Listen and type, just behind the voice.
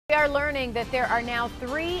We are learning that there are now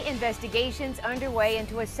 3 investigations underway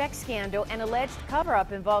into a sex scandal and alleged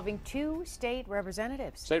cover-up involving 2 state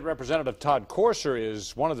representatives. State Representative Todd Courser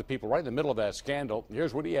is one of the people right in the middle of that scandal.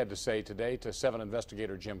 Here's what he had to say today to 7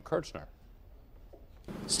 investigator Jim Kirchner.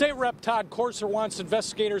 State Rep Todd Courser wants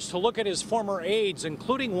investigators to look at his former aides,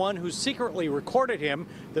 including one who secretly recorded him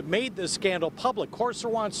that made the scandal public. Courser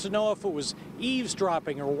wants to know if it was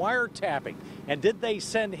eavesdropping or wiretapping, and did they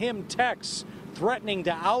send him texts threatening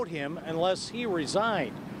to out him unless he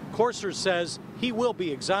resigned. Courser says he will be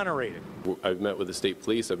exonerated. I've met with the state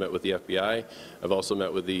police, I've met with the FBI, I've also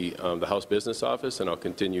met with the House Business Office, and I'll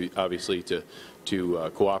continue, obviously,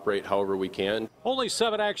 to cooperate however we can. Only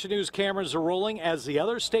 7 Action News cameras are rolling as the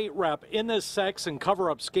other state rep in this sex and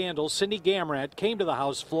cover-up scandal, Cindy Gamrat, came to the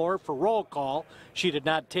House floor for roll call. She did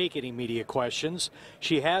not take any media questions.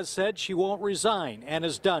 She has said she won't resign and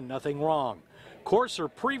has done nothing wrong. Courser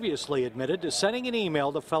previously admitted to sending an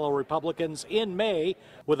email to fellow Republicans in May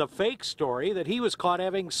with a fake story that he was caught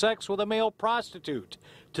having sex with a male prostitute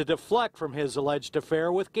to deflect from his alleged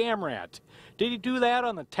affair with Gamrat. Did he do that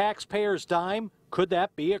on the taxpayer's dime? Could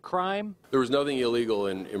that be a crime? There was nothing illegal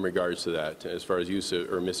in regards to that. As far as use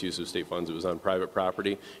or misuse of state funds, it was on private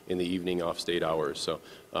property in the evening off state hours. So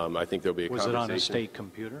I think there'll be a conversation. Was it on a state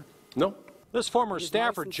computer? No. This former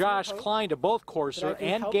staffer, Josh Klein, to both Courser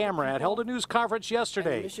and Gamrat, held a news conference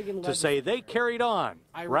yesterday to say they carried on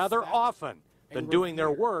rather often than doing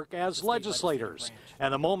their work as legislators.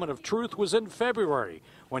 And the moment of truth was in February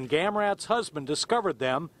when Gamrat's husband discovered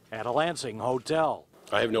them at a Lansing hotel.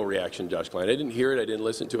 I have no reaction, Josh Klein. I didn't hear it. I didn't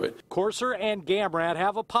listen to it. Courser and Gamrat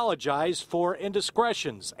have apologized for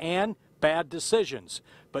indiscretions and bad decisions,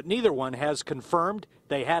 but neither one has confirmed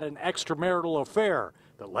they had an extramarital affair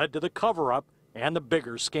that led to the cover-up and the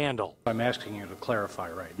bigger scandal. I'm asking you to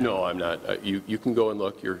clarify right now. No, I'm not. You can go and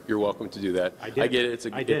look. You're welcome to do that. I get it.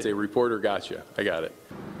 It's a reporter gotcha. I got it.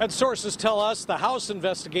 And sources tell us the House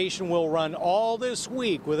investigation will run all this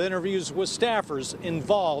week with interviews with staffers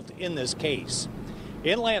involved in this case.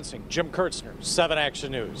 In Lansing, Jim Kirchner, 7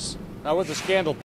 Action News. Now with the scandal